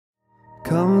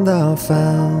Come thou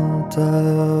fount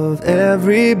of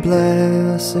every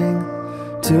blessing,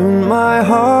 tune my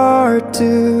heart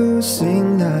to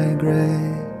sing thy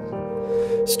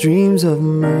grace. Streams of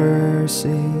mercy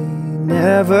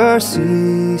never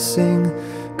ceasing,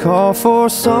 call for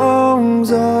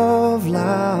songs of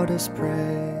loudest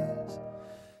praise.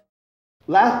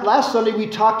 Last Sunday we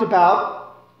talked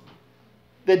about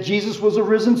that Jesus was a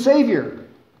risen Savior,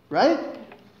 right?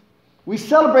 We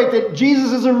celebrate that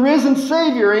Jesus is a risen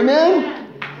Savior, amen?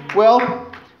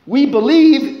 Well, we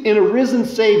believe in a risen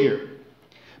Savior.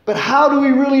 But how do we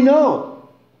really know?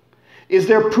 Is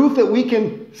there proof that we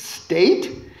can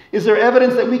state? Is there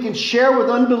evidence that we can share with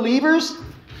unbelievers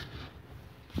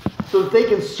so that they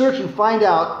can search and find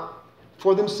out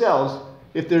for themselves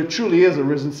if there truly is a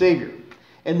risen Savior?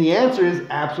 And the answer is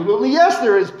absolutely yes,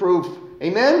 there is proof.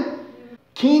 Amen?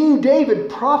 King David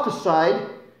prophesied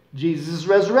Jesus'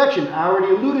 resurrection. I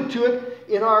already alluded to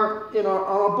it on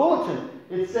our bulletin.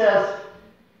 It says,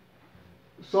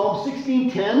 Psalm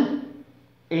 16:10,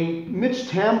 a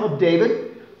michtam of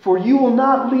David, for you will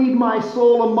not lead my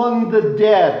soul among the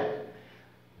dead.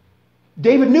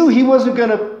 David knew he wasn't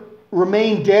going to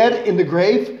remain dead in the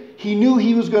grave. He knew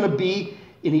he was going to be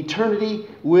in eternity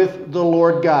with the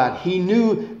Lord God. He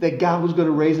knew that God was going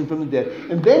to raise him from the dead.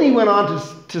 And then he went on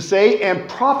to say and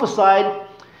prophesied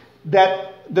that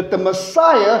the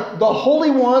Messiah, the Holy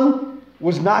One,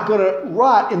 was not going to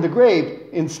rot in the grave.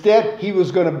 Instead, he was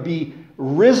going to be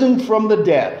risen from the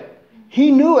dead.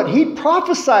 He knew it. He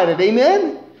prophesied it.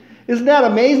 Amen? Isn't that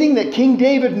amazing that King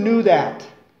David knew that?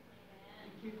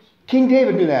 King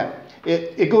David knew that.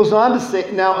 It goes on to say,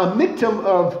 now a miktam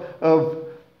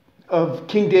of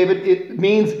King David, it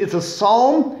means it's a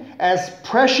psalm as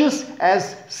precious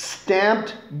as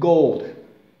stamped gold.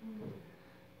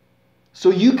 So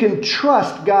you can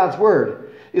trust God's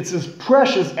word. It's as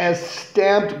precious as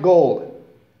stamped gold.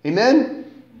 Amen?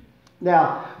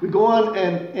 Now, we go on,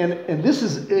 and this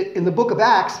is in the book of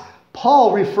Acts.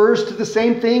 Paul refers to the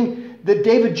same thing that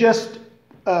David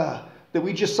that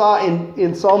we just saw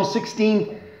in Psalm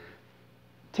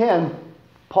 16:10.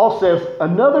 Paul says,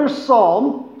 another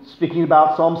psalm, speaking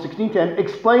about Psalm 16:10,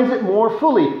 explains it more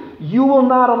fully. You will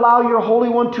not allow your Holy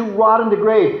One to rot in the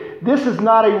grave. This is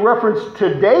not a reference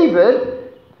to David,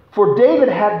 for David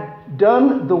had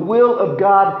done the will of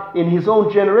God in his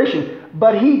own generation.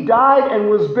 But he died and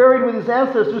was buried with his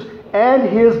ancestors, and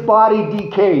his body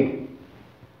decayed.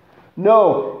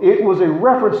 No, it was a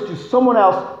reference to someone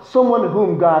else, someone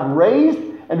whom God raised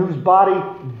and whose body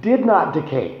did not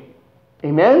decay.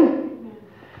 Amen?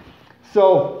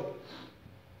 So,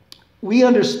 we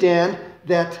understand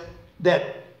that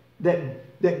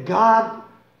God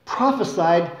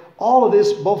prophesied all of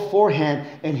this beforehand,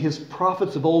 and his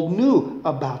prophets of old knew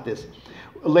about this.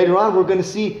 Later on, we're going to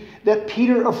see that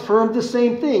Peter affirmed the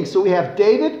same thing. So we have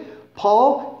David,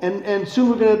 Paul, and soon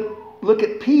we're going to look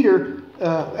at Peter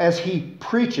as he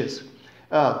preaches.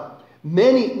 Now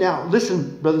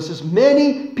listen, brothers and sisters,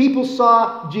 many people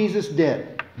saw Jesus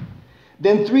dead.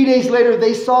 Then 3 days later,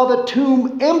 they saw the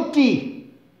tomb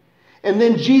empty. And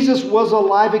then Jesus was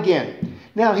alive again.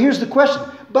 Now, here's the question.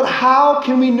 But how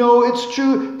can we know it's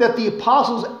true that the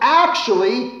apostles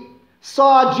actually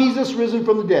saw Jesus risen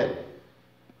from the dead?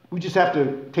 We just have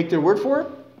to take their word for it?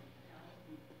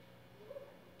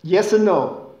 Yes and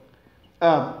no.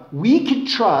 We can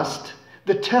trust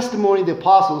the testimony of the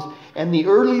apostles and the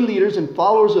early leaders and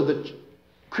followers of the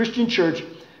Christian church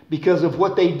because of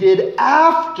what they did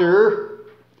after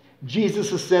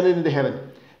Jesus ascended into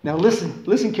heaven. Now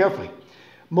listen carefully.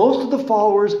 Most of the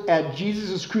followers at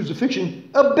Jesus' crucifixion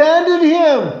abandoned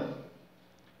him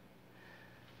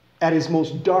at his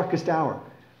most darkest hour.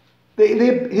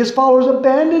 His followers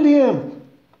abandoned him.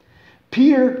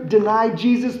 Peter denied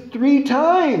Jesus 3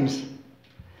 times.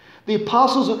 The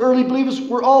apostles and early believers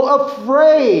were all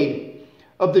afraid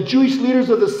of the Jewish leaders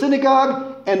of the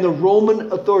synagogue and the Roman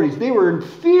authorities. They were in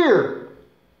fear.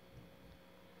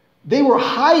 They were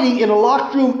hiding in a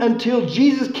locked room until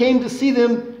Jesus came to see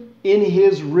them in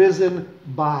his risen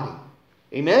body.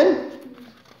 Amen?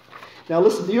 Now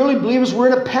listen, the early believers were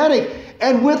in a panic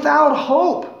and without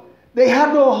hope. They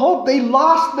had no hope. They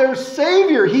lost their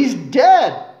Savior. He's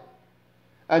dead.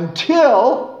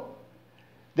 Until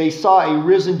they saw a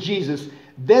risen Jesus.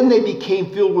 Then they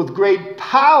became filled with great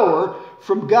power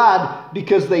from God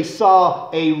because they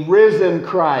saw a risen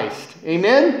Christ.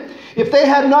 Amen? If they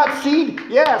had not seen,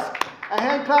 yes, a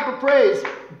hand clap of praise.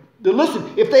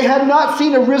 Listen, if they had not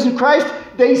seen a risen Christ,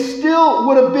 they still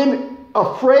would have been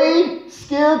afraid,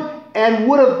 scared, and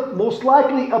would have most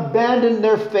likely abandoned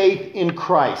their faith in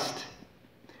Christ.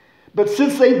 But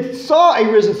since they saw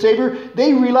a risen Savior,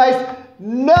 they realized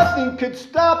nothing could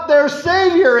stop their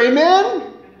Savior.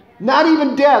 Amen? Not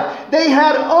even death. They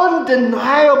had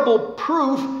undeniable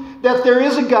proof that there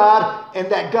is a God and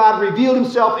that God revealed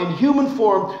himself in human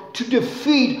form to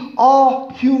defeat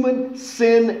all human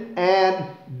sin and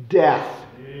death.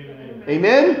 Amen?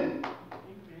 Amen?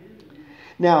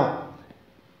 Now,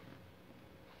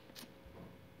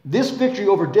 this victory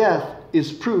over death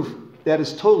is proof that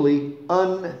is totally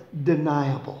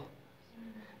undeniable.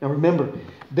 Now remember,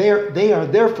 they are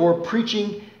therefore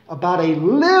preaching about a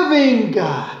living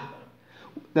God.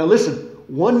 Now listen,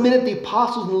 one minute the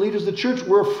apostles and the leaders of the church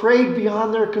were afraid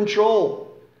beyond their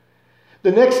control.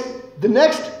 The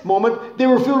next moment, they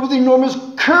were filled with enormous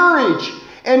courage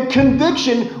and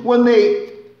conviction when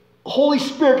the Holy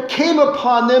Spirit came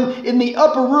upon them in the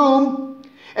upper room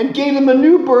and gave them a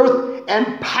new birth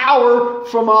and power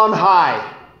from on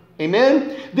high.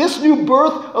 Amen? This new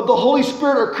birth of the Holy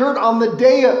Spirit occurred on the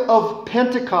day of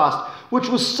Pentecost, which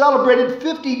was celebrated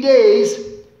 50 days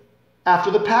after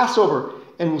the Passover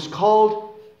and was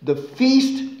called the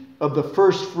Feast of the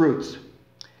First Fruits.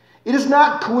 It is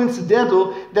not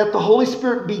coincidental that the Holy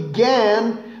Spirit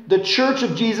began the Church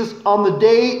of Jesus on the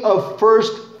day of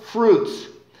first fruits,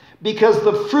 because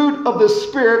the fruit of the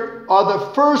Spirit are the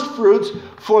first fruits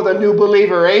for the new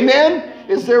believer. Amen?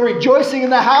 Is there rejoicing in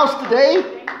the house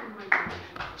today?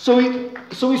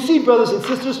 So we see, brothers and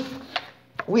sisters,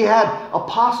 we had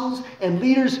apostles and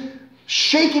leaders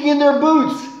shaking in their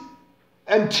boots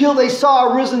until they saw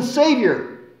a risen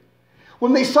Savior.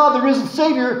 When they saw the risen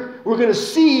Savior, we're going to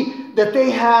see that they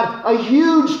had a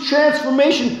huge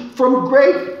transformation from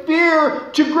great fear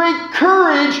to great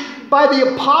courage by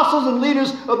the apostles and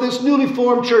leaders of this newly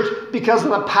formed church because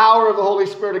of the power of the Holy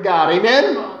Spirit of God.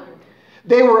 Amen?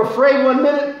 They were afraid one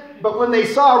minute, but when they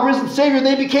saw a risen Savior,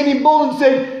 they became emboldened and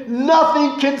said,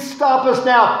 nothing can stop us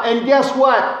now. And guess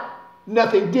what?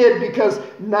 Nothing did, because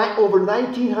over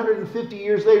 1950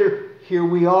 years later, here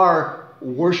we are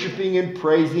worshiping and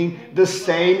praising the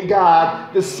same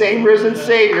God, the same risen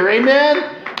Savior.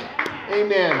 Amen?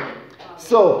 Amen.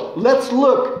 So let's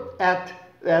look at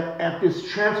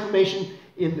this transformation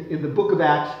in the book of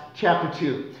Acts, chapter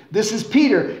 2. This is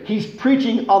Peter. He's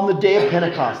preaching on the day of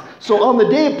Pentecost. So on the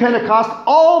day of Pentecost,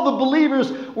 all the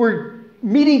believers were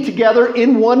meeting together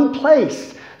in one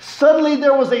place. Suddenly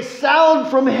there was a sound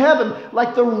from heaven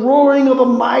like the roaring of a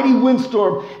mighty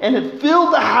windstorm, and it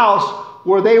filled the house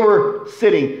where they were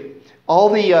sitting. All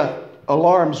the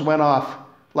alarms went off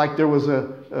like there was a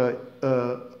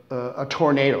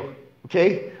tornado.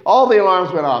 Okay? All the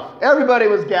alarms went off. Everybody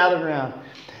was gathered around.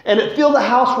 And it filled the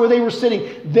house where they were sitting.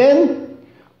 Then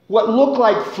what looked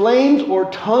like flames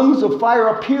or tongues of fire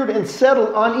appeared and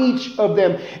settled on each of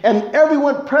them. And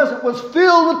everyone present was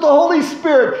filled with the Holy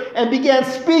Spirit and began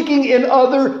speaking in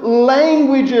other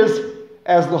languages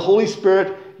as the Holy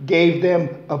Spirit gave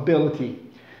them ability.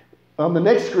 On the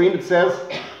next screen it says,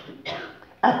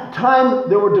 at the time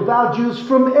there were devout Jews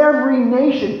from every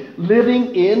nation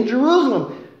living in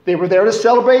Jerusalem. They were there to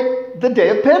celebrate the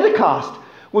day of Pentecost.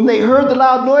 When they heard the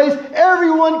loud noise,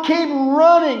 everyone came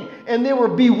running, and they were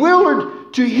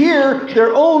bewildered to hear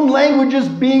their own languages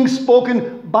being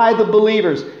spoken by the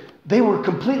believers. They were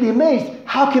completely amazed.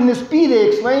 How can this be? They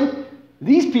exclaimed.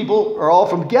 These people are all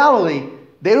from Galilee.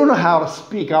 They don't know how to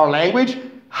speak our language.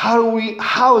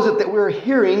 How is it that we're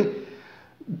hearing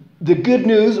the good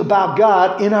news about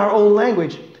God in our own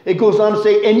language? It goes on to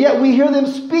say, and yet we hear them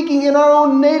speaking in our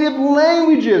own native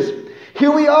languages.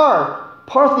 Here we are,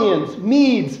 Parthians,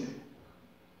 Medes,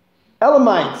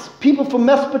 Elamites, people from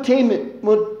Mesopotamia,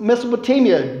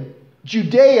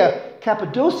 Judea,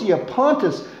 Cappadocia,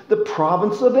 Pontus, the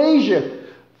province of Asia,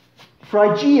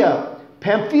 Phrygia,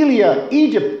 Pamphylia,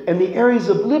 Egypt, and the areas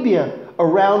of Libya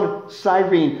around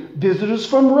Cyrene, visitors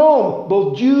from Rome,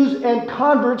 both Jews and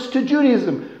converts to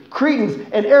Judaism, Cretans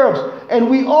and Arabs, and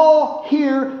we all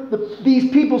hear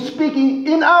these people speaking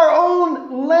in our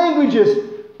own languages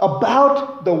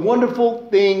about the wonderful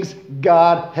things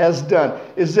God has done.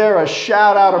 Is there a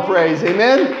shout out of praise?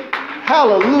 Amen?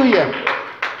 Hallelujah.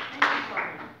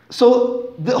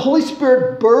 So the Holy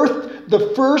Spirit birthed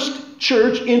the first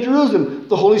church in Jerusalem.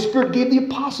 The Holy Spirit gave the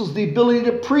apostles the ability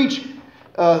to preach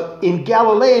in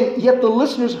Galilee, and yet the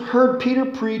listeners heard Peter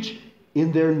preach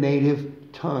in their native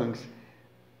tongues.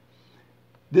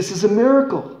 This is a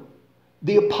miracle.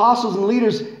 The apostles and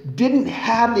leaders didn't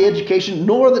have the education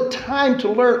nor the time to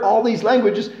learn all these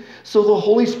languages, so the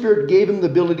Holy Spirit gave them the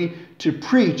ability to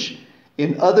preach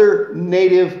in other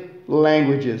native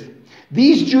languages.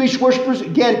 These Jewish worshipers,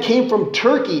 again, came from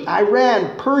Turkey,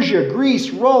 Iran, Persia, Greece,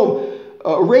 Rome,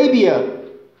 Arabia,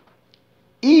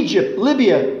 Egypt,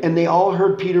 Libya, and they all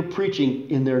heard Peter preaching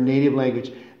in their native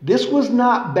language. This was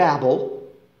not Babel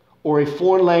or a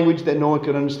foreign language that no one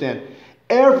could understand.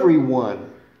 Everyone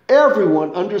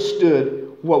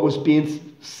understood what was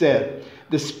being said.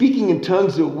 The speaking in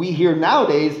tongues that we hear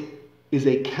nowadays is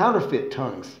a counterfeit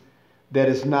tongues that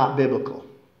is not biblical.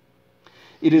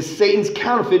 It is Satan's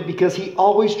counterfeit because he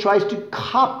always tries to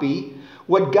copy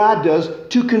what God does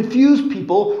to confuse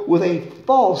people with a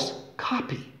false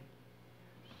copy.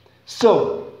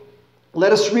 So,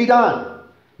 let us read on.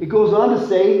 It goes on to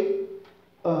say,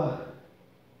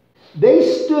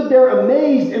 they stood there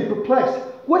amazed and perplexed.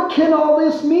 What can all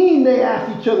this mean? They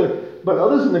asked each other. But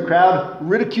others in the crowd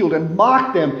ridiculed and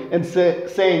mocked them and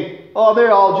saying, oh,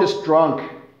 they're all just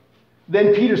drunk.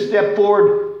 Then Peter stepped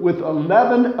forward with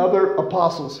 11 other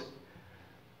apostles.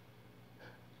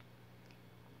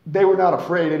 They were not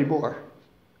afraid anymore.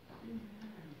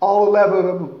 All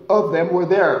 11 of them were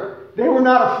there. They were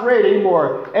not afraid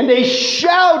anymore. And they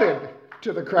shouted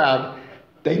to the crowd.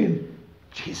 They didn't,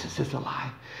 Jesus is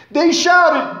alive. They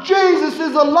shouted, Jesus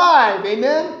is alive.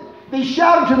 Amen? They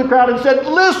shouted to the crowd and said,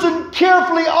 listen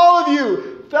carefully, all of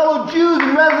you, fellow Jews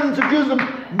and residents of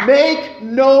Jerusalem, make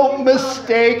no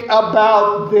mistake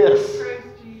about this.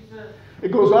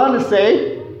 It goes on to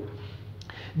say,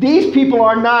 these people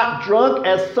are not drunk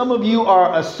as some of you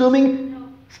are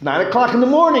assuming. It's 9 o'clock in the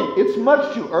morning. It's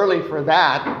much too early for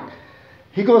that.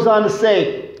 He goes on to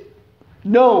say,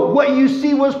 no, what you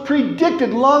see was predicted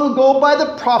long ago by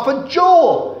the prophet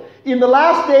Joel. In the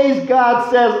last days,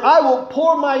 God says, I will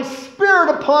pour my spirit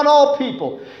upon all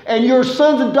people, and your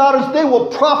sons and daughters, they will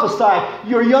prophesy.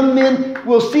 Your young men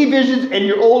will see visions, and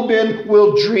your old men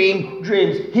will dream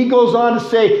dreams. He goes on to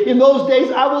say, in those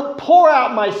days, I will pour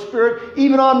out my spirit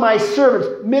even on my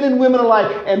servants, men and women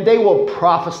alike, and they will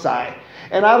prophesy.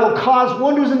 And I will cause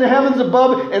wonders in the heavens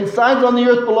above and signs on the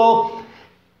earth below,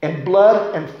 and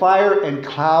blood and fire and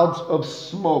clouds of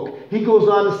smoke. He goes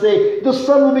on to say, the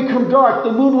sun will become dark,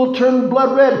 the moon will turn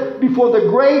blood red before the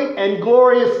great and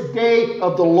glorious day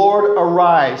of the Lord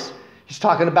arrives. He's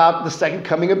talking about the second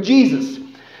coming of Jesus.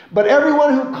 But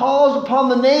everyone who calls upon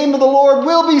the name of the Lord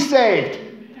will be saved.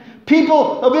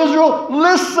 People of Israel,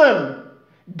 listen.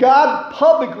 God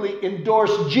publicly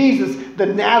endorsed Jesus the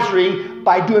Nazarene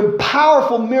by doing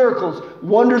powerful miracles,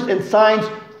 wonders, and signs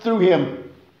through him.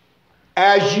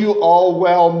 As you all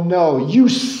well know, you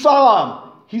saw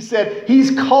him. He said, he's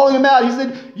calling them out. He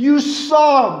said, you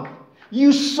saw him.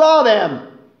 You saw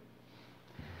them.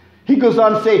 He goes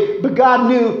on to say, but God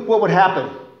knew what would happen.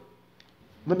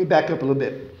 Let me back up a little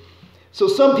bit. So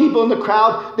some people in the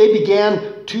crowd, they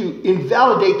began to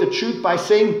invalidate the truth by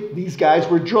saying these guys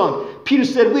were drunk. Peter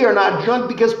said, we are not drunk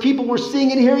because people were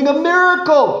seeing and hearing a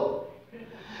miracle.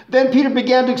 Then Peter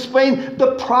began to explain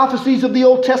the prophecies of the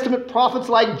Old Testament prophets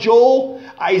like Joel,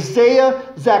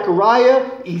 Isaiah, Zechariah,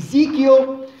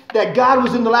 Ezekiel, that God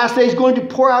was in the last days going to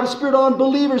pour out his spirit on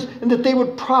believers and that they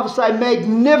would prophesy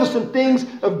magnificent things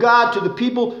of God to the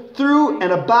people through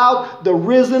and about the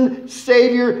risen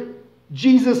Savior,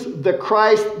 Jesus the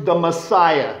Christ, the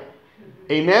Messiah.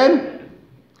 Amen?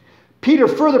 Peter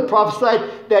further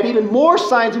prophesied that even more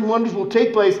signs and wonders will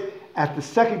take place at the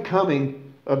second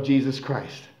coming of Jesus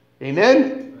Christ.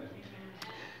 Amen?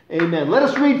 Amen. Let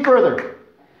us read further.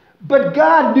 But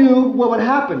God knew what would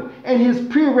happen, and his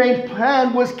prearranged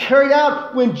plan was carried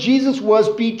out when Jesus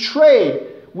was betrayed.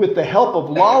 With the help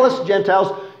of lawless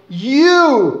Gentiles,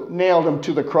 you nailed him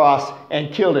to the cross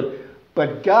and killed him.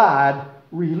 But God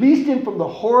released him from the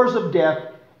horrors of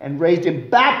death and raised him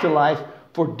back to life,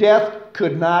 for death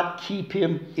could not keep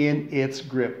him in its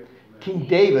grip. King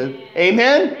David,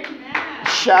 amen? Amen.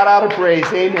 Shout out of praise,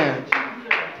 amen.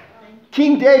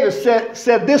 King David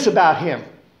said this about him.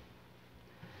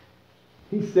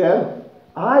 He said,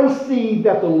 I see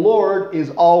that the Lord is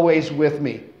always with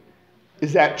me.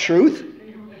 Is that truth?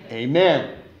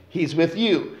 Amen. He's with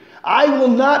you. I will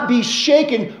not be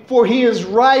shaken, for he is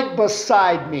right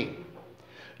beside me.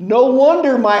 No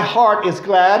wonder my heart is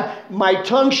glad. My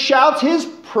tongue shouts his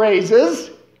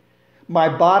praises. My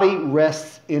body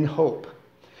rests in hope.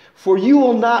 For you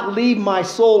will not leave my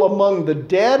soul among the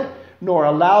dead, nor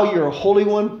allow your Holy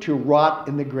One to rot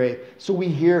in the grave. So we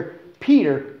hear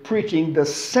Peter preaching the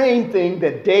same thing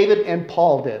that David and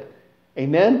Paul did.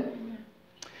 Amen?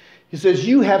 He says,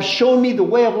 you have shown me the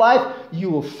way of life.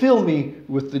 You will fill me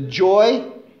with the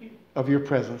joy of your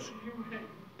presence.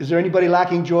 Is there anybody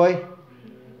lacking joy?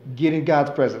 Get in God's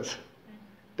presence.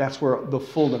 That's where the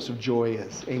fullness of joy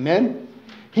is. Amen?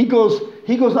 He goes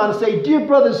on to say, dear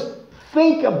brothers,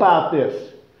 think about this.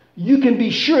 You can be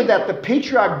sure that the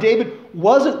patriarch David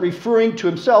wasn't referring to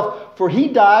himself, for he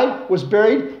died, was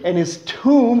buried, and his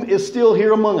tomb is still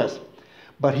here among us.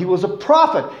 But he was a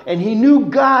prophet, and he knew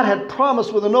God had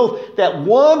promised with an oath that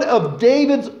one of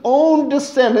David's own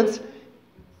descendants,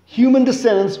 human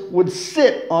descendants, would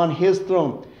sit on his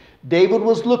throne. David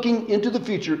was looking into the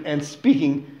future and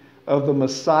speaking of the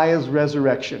Messiah's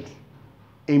resurrection.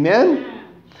 Amen?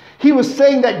 He was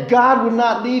saying that God would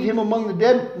not leave him among the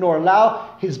dead, nor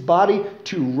allow his body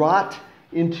to rot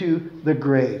into the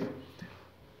grave.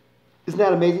 Isn't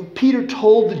that amazing? Peter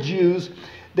told the Jews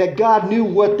that God knew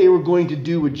what they were going to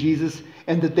do with Jesus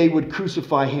and that they would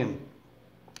crucify him.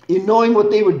 In knowing what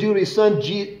they would do to his son,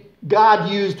 God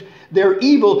used their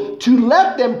evil to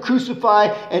let them crucify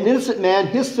an innocent man,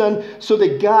 his son, so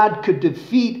that God could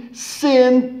defeat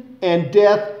sin and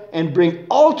death and bring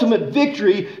ultimate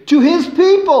victory to his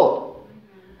people.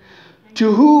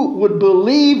 To who would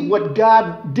believe what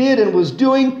God did and was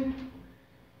doing,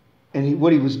 and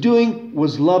what he was doing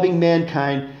was loving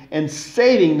mankind and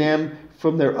saving them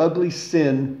from their ugly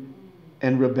sin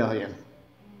and rebellion.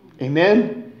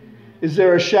 Amen? Is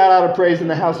there a shout out of praise in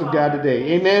the house of God today?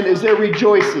 Amen? Is there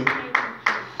rejoicing?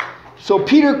 So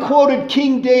Peter quoted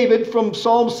King David from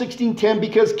Psalm 16:10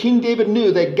 because King David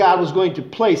knew that God was going to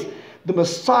place the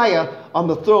Messiah on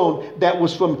the throne that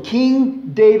was from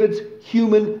King David's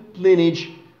human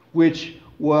lineage, which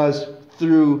was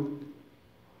through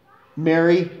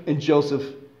Mary and Joseph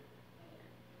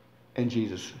and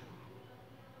Jesus.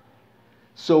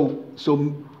 So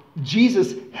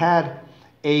Jesus had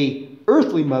a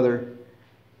earthly mother,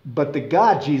 but the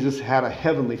God Jesus had a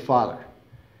heavenly father.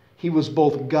 He was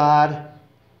both God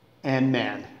and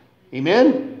man.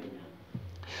 Amen?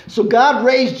 So God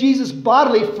raised Jesus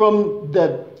bodily from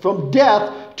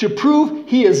death to prove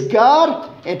he is God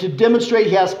and to demonstrate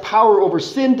he has power over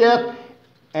sin, death,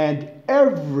 and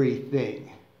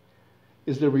everything.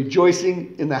 Is there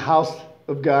rejoicing in the house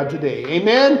of God today?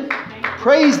 Amen?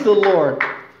 Praise the Lord.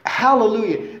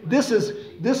 Hallelujah. This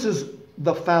is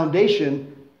the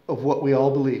foundation of what we all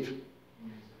believe.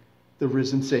 The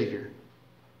risen Savior.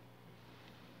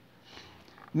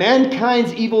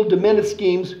 Mankind's evil, demented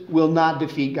schemes will not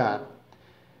defeat God.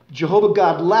 Jehovah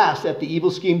God laughs at the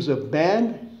evil schemes of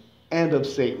man and of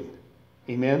Satan.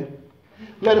 Amen?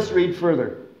 Let us read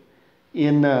further.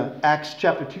 In Acts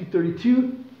chapter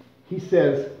 2:32, he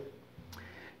says,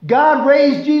 God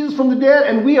raised Jesus from the dead,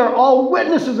 and we are all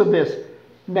witnesses of this.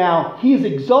 Now he is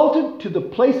exalted to the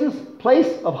place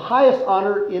of highest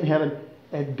honor in heaven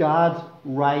at God's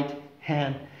right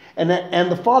hand. And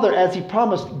the Father, as he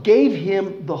promised, gave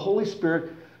him the Holy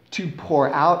Spirit to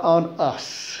pour out on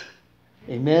us.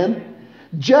 Amen?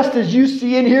 Just as you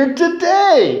see and hear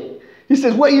today. He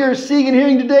says what you're seeing and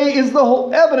hearing today is the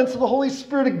whole evidence of the Holy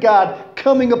Spirit of God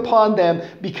coming upon them,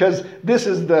 because this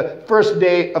is the first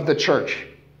day of the church.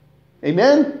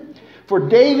 Amen? For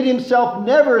David himself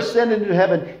never ascended into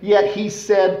heaven, yet he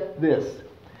said this.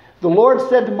 The Lord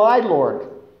said to my Lord.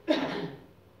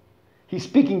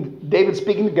 David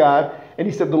speaking to God, and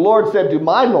he said, the Lord said to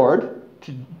my Lord,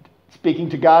 speaking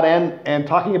to God and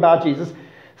talking about Jesus,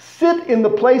 sit in the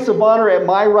place of honor at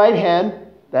my right hand,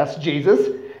 that's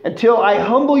Jesus, until I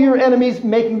humble your enemies,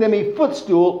 making them a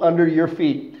footstool under your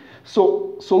feet.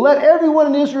 So let everyone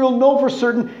in Israel know for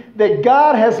certain that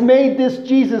God has made this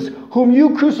Jesus, whom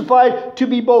you crucified, to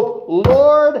be both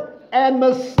Lord and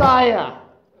Messiah.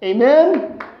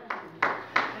 Amen?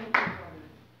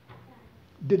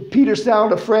 Did Peter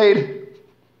sound afraid?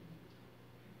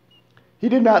 He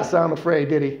did not sound afraid,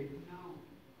 did he? No.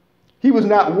 He was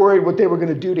not worried what they were going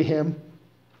to do to him,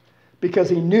 because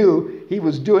he knew he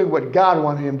was doing what God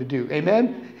wanted him to do.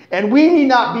 Amen? And we need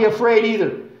not be afraid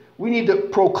either. We need to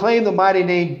proclaim the mighty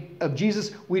name of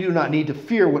Jesus. We do not need to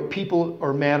fear what people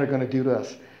or man are going to do to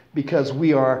us, because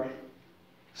we are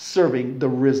serving the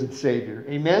risen Savior.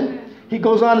 Amen? He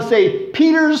goes on to say,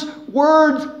 Peter's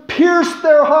words pierced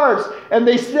their hearts, and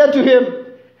they said to him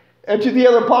and to the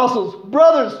other apostles,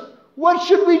 brothers, what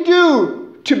should we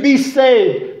do to be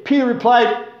saved? Peter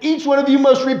replied, each one of you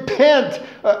must repent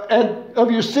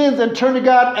of your sins and turn to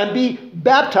God and be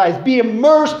baptized, be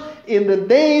immersed in the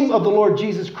name of the Lord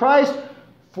Jesus Christ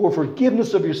for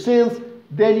forgiveness of your sins.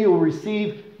 Then you will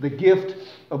receive the gift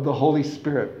of the Holy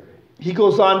Spirit. He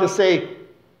goes on to say,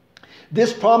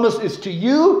 this promise is to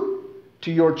you,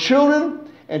 to your children,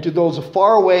 and to those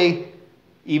far away,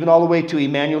 even all the way to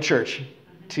Emmanuel Church,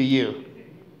 to you.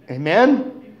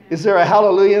 Amen? Is there a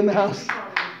hallelujah in the house?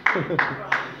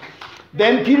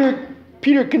 Then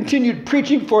Peter continued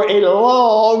preaching for a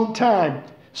long time,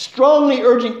 strongly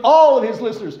urging all of his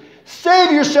listeners,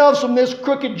 save yourselves from this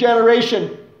crooked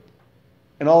generation.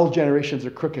 And all generations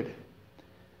are crooked.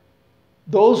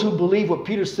 Those who believe what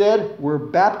Peter said were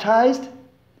baptized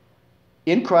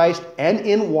in Christ and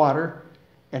in water,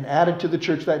 and added to the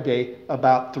church that day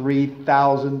about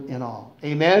 3,000 in all.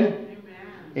 Amen? Amen.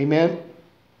 Amen.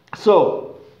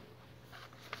 So,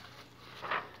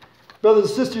 brothers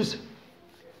and sisters,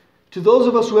 to those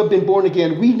of us who have been born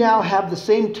again, we now have the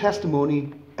same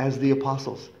testimony as the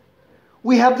apostles.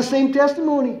 We have the same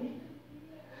testimony.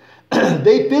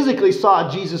 They physically saw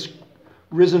Jesus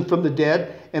risen from the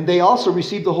dead, and they also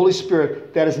received the Holy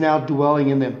Spirit that is now dwelling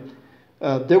in them.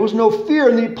 There was no fear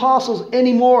in the apostles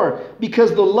anymore,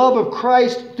 because the love of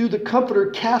Christ through the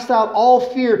Comforter cast out all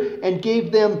fear and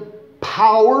gave them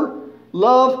power,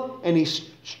 love, and a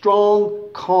strong,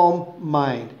 calm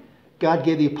mind. God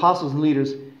gave the apostles and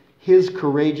leaders His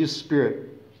courageous spirit.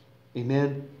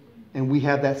 Amen. And we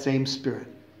have that same spirit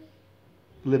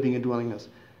living and dwelling in us.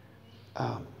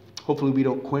 Hopefully we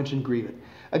don't quench and grieve it.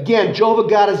 Again, Jehovah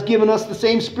God has given us the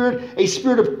same spirit, a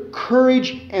spirit of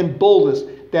courage and boldness.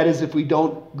 That is, if we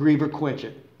don't grieve or quench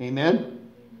it. Amen.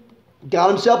 God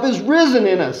Himself is risen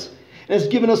in us and has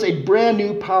given us a brand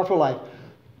new, powerful life.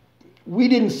 We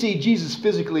didn't see Jesus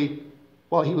physically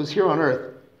while He was here on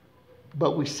earth,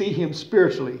 but we see Him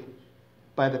spiritually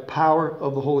by the power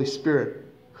of the Holy Spirit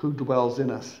who dwells in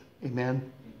us.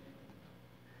 Amen.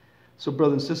 So,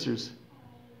 brothers and sisters,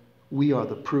 we are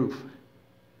the proof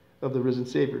of the risen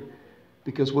Savior.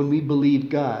 Because when we believe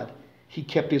God, He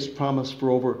kept His promise for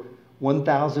over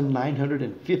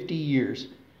 1,950 years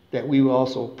that we will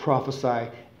also prophesy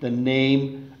the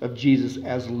name of Jesus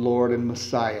as Lord and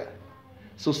Messiah.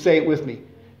 So say it with me.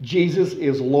 Jesus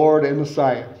is Lord and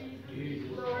Messiah.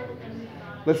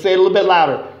 Let's say it a little bit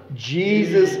louder.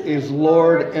 Jesus is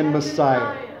Lord and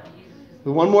Messiah.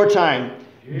 One more time.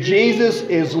 Jesus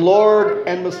is Lord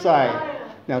and Messiah.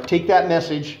 Now take that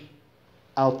message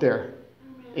out there.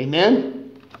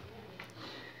 Amen?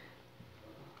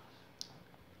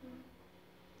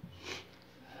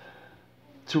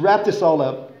 To wrap this all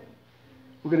up,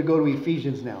 we're going to go to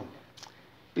Ephesians now.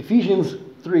 Ephesians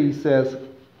 3 says,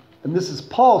 and this is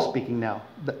Paul speaking now.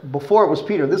 Before it was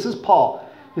Peter. This is Paul.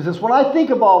 He says, when I think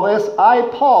of all this, I,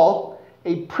 Paul,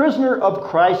 a prisoner of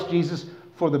Christ Jesus,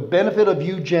 for the benefit of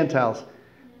you Gentiles.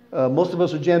 Most of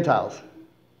us are Gentiles,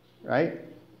 right?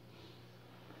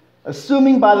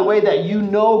 Assuming, by the way, that you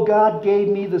know God gave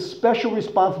me the special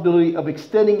responsibility of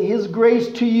extending His grace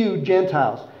to you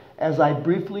Gentiles. As I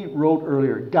briefly wrote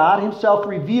earlier, God Himself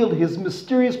revealed His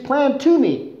mysterious plan to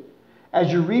me.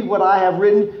 As you read what I have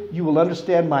written, you will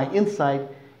understand my insight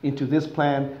into this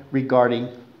plan regarding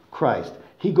Christ.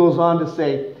 He goes on to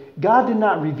say, God did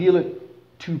not reveal it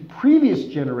to previous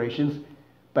generations,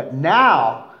 but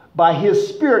now, by His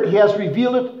Spirit, He has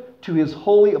revealed it to His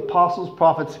holy apostles,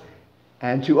 prophets,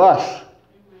 and to us.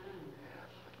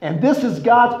 And this is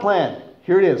God's plan.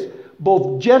 Here it is.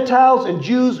 Both Gentiles and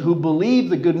Jews who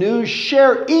believe the good news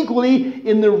share equally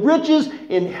in the riches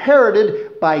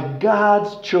inherited by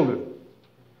God's children.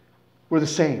 We're the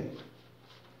same.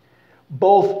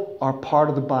 Both are part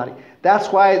of the body. That's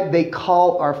why they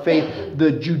call our faith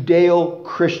the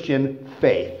Judeo-Christian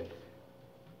faith.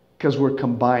 Because we're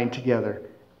combined together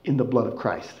in the blood of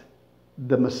Christ,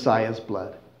 the Messiah's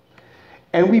blood.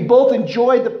 And we both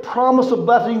enjoy the promise of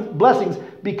blessings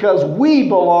because we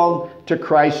belong to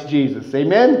Christ Jesus.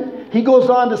 Amen? He goes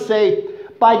on to say,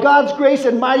 by God's grace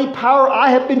and mighty power, I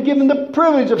have been given the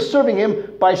privilege of serving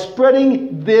Him by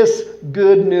spreading this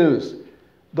good news.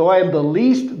 Though I am the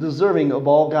least deserving of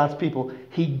all God's people,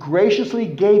 He graciously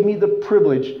gave me the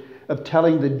privilege of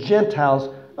telling the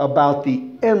Gentiles about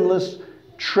the endless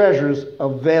treasures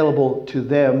available to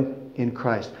them in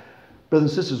Christ.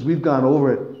 Brothers and sisters, we've gone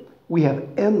over it. We have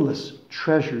endless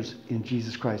treasures in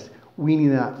Jesus Christ. We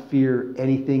need not fear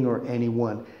anything or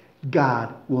anyone.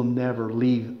 God will never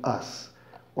leave us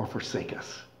or forsake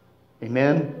us.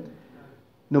 Amen?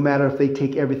 No matter if they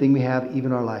take everything we have,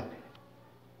 even our life.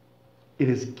 It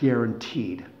is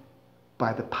guaranteed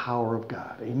by the power of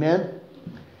God. Amen?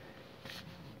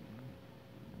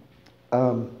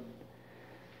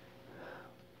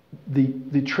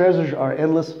 The treasures are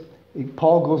endless.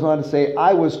 Paul goes on to say,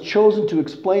 I was chosen to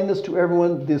explain this to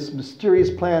everyone, this mysterious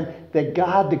plan that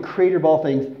God, the creator of all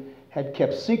things, had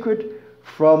kept secret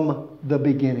from the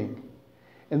beginning.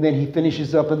 And then he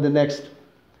finishes up in the next.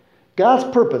 God's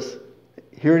purpose,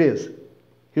 here it is.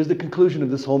 Here's the conclusion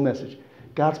of this whole message.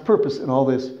 God's purpose in all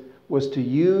this was to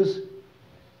use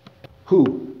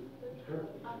who?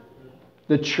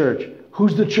 The church.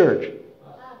 Who's the church?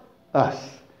 Us.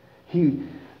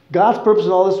 God's purpose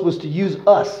in all this was to use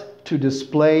us to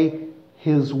display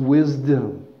His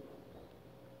wisdom.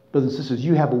 Brothers and sisters,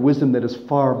 you have a wisdom that is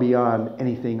far beyond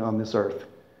anything on this earth.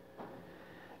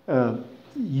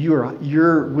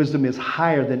 Your wisdom is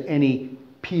higher than any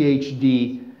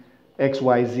PhD,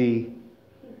 XYZ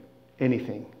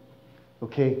anything.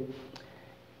 Okay?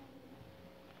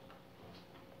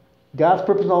 God's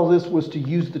purpose in all this was to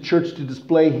use the church to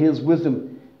display his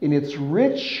wisdom in its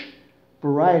rich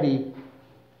variety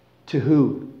to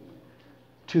who?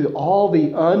 To all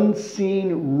the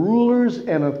unseen rulers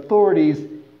and authorities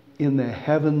in the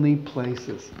heavenly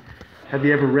places. Have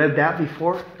you ever read that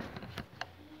before?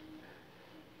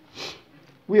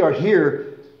 We are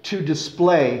here to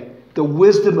display the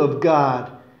wisdom of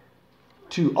God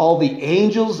to all the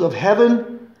angels of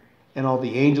heaven and all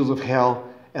the angels of hell,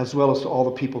 as well as to all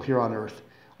the people here on earth.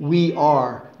 We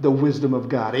are the wisdom of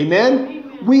God. Amen?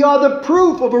 Amen. We are the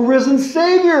proof of a risen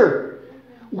Savior.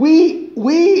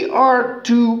 We are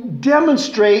to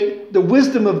demonstrate the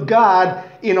wisdom of God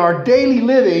in our daily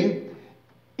living,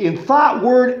 in thought,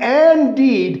 word, and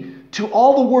deed, to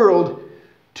all the world,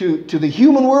 to the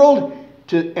human world,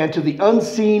 and to the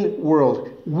unseen world.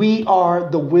 We are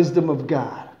the wisdom of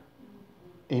God.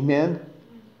 Amen?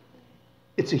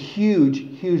 It's a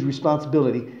huge, huge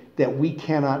responsibility that we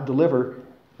cannot deliver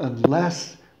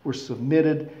unless we're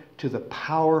submitted to the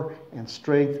power and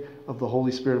strength of the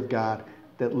Holy Spirit of God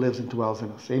that lives and dwells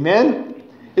in us. Amen?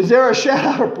 Is there a shout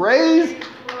out of praise?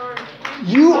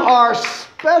 You are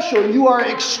special. You are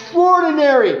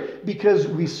extraordinary because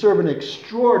we serve an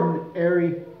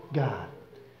extraordinary God.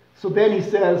 So then he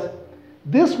says,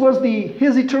 this was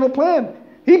his eternal plan.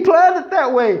 He planned it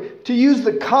that way, to use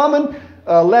the common,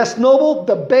 less noble,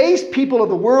 the base people of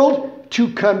the world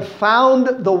to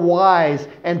confound the wise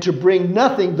and to bring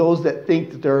nothing those that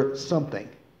think that they're something.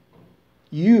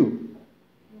 You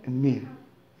and me.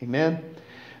 Amen.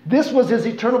 This was his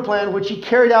eternal plan, which he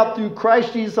carried out through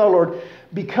Christ Jesus our Lord.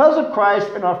 Because of Christ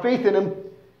and our faith in him,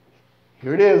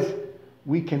 here it is,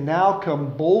 we can now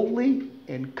come boldly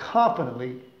and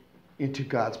confidently into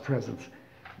God's presence.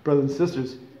 Brothers and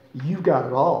sisters, you've got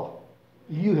it all.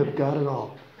 You have got it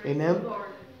all. Amen?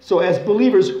 So as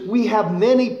believers, we have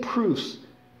many proofs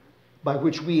by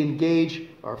which we engage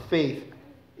our faith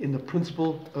in the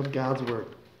principle of God's Word.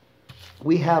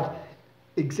 We have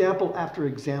example after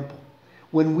example.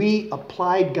 When we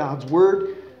applied God's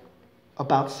Word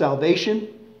about salvation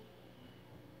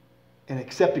and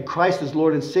accepted Christ as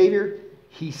Lord and Savior,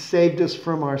 he saved us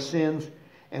from our sins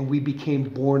and we became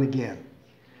born again.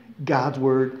 God's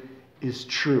Word is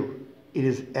true. It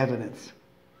is evidence.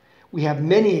 We have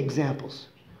many examples.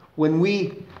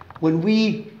 The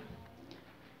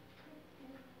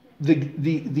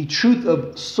truth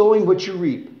of sowing what you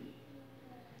reap.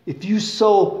 If you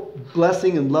sow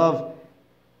blessing and love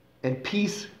and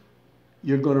peace,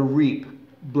 you're going to reap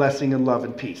blessing and love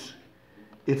and peace.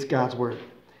 It's God's Word.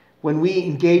 When we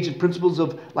engage in principles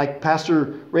of, like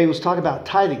Pastor Ray was talking about,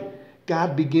 tithing,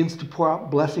 God begins to pour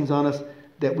out blessings on us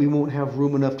that we won't have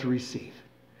room enough to receive.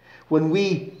 When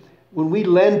we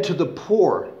lend to the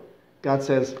poor, God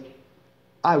says,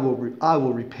 I will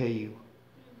repay you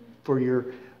for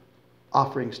your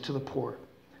offerings to the poor.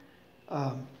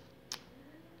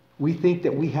 We think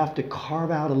that we have to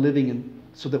carve out a living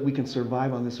so that we can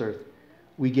survive on this earth.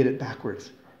 We get it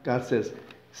backwards. God says,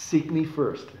 seek me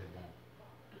first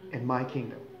and my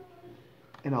kingdom,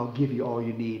 and I'll give you all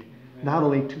you need. Not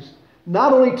only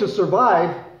to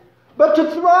survive, but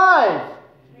to thrive.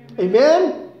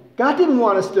 Amen? God didn't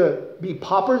want us to be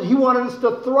paupers. He wanted us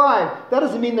to thrive. That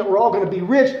doesn't mean that we're all going to be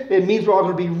rich. It means we're all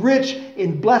going to be rich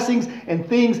in blessings and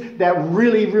things that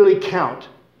really, really count.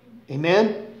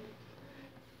 Amen?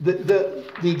 The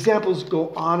examples go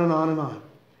on and on and on.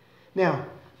 Now,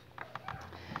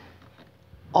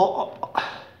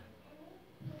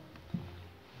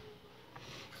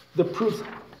 the proof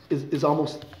is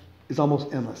almost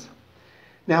endless.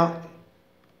 Now,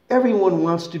 everyone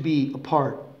wants to be a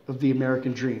part of the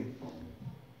American dream.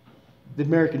 The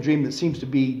American dream that seems to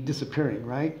be disappearing,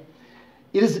 right?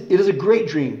 It is a great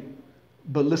dream.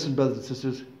 But listen, brothers and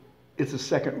sisters, it's a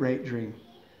second-rate dream.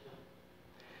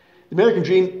 The American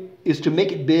dream is to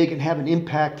make it big and have an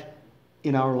impact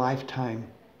in our lifetime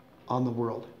on the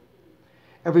world.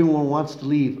 Everyone wants to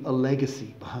leave a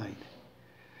legacy behind.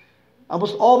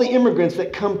 Almost all the immigrants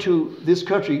that come to this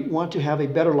country want to have a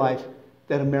better life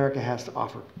that America has to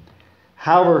offer.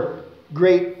 However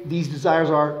great these desires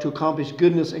are to accomplish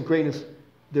goodness and greatness,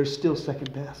 they're still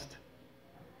second best.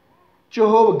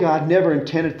 Jehovah God never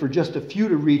intended for just a few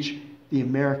to reach the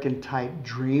American-type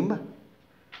dream.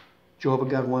 Jehovah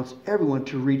God wants everyone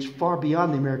to reach far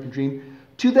beyond the American dream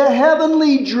to the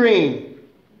heavenly dream.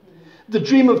 The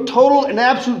dream of total and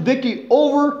absolute victory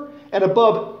over and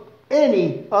above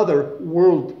any other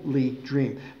worldly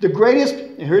dream. The greatest,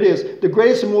 and here it is, the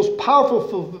greatest and most powerful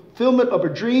fulfillment of a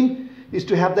dream is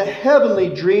to have the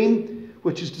heavenly dream,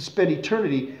 which is to spend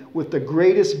eternity with the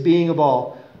greatest being of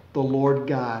all, the Lord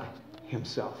God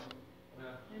himself.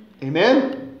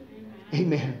 Amen?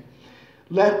 Amen.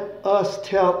 Let us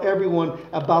tell everyone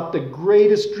about the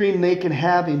greatest dream they can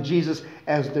have in Jesus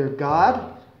as their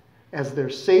God, as their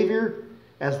Savior,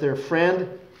 as their friend,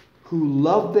 who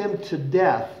loved them to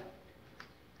death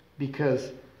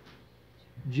because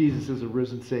Jesus is a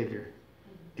risen Savior.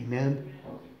 Amen?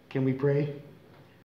 Can we pray?